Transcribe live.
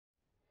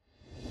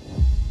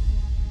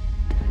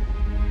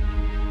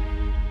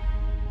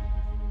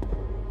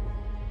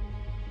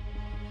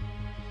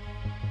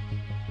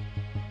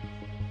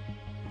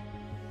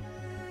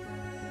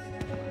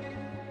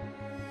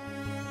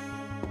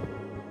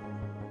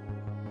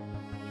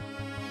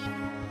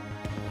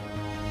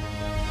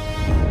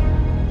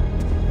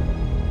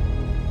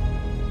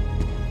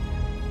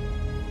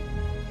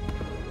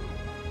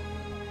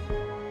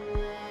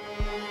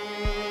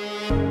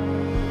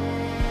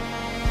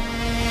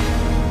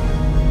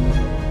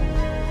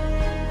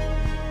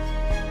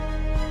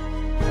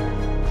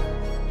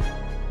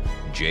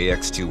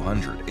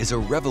JX-200 is a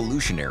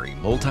revolutionary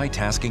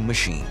multitasking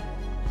machine.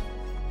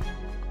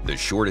 The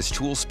shortest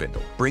tool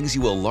spindle brings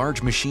you a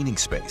large machining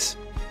space.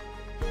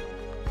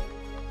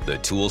 The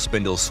tool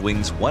spindle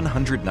swings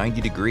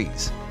 190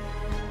 degrees.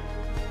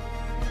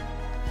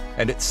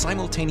 And its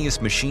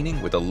simultaneous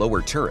machining with a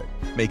lower turret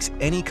makes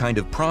any kind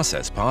of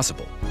process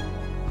possible.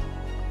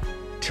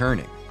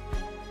 Turning,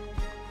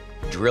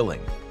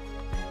 drilling,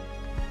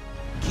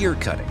 gear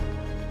cutting,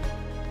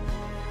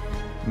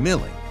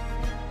 milling,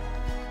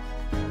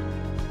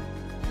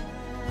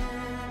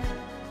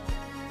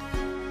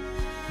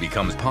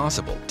 becomes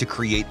possible to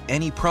create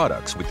any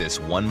products with this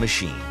one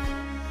machine.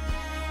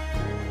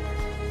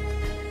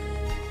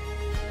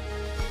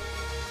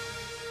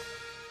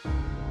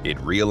 It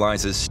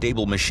realizes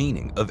stable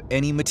machining of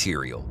any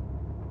material.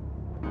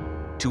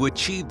 To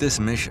achieve this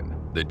mission,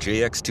 the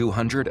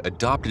JX-200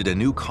 adopted a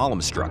new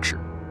column structure,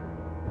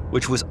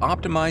 which was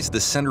optimized the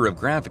center of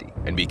gravity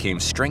and became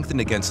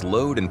strengthened against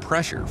load and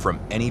pressure from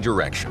any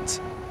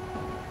directions.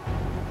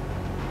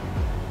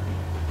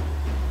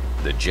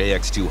 The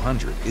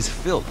JX-200 is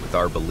filled with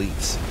our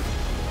beliefs.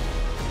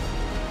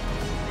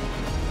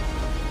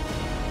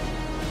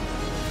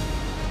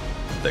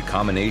 The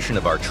combination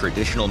of our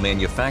traditional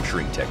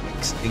manufacturing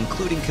techniques,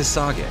 including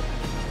Kasage,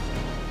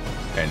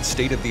 and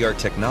state-of-the-art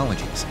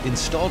technologies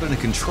installed in a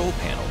control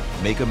panel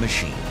make a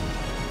machine.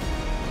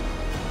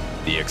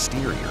 The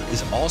exterior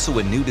is also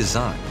a new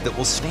design that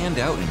will stand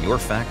out in your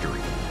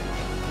factory.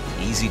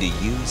 Easy to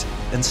use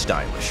and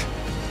stylish.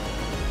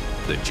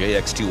 The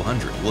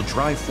JX-200 will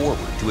drive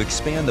forward to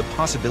expand the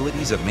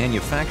possibilities of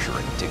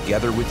manufacturing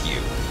together with you.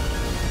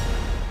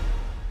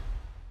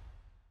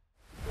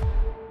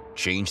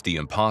 Change the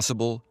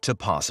impossible to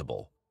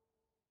possible.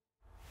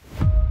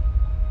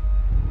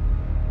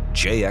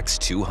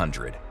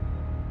 JX-200.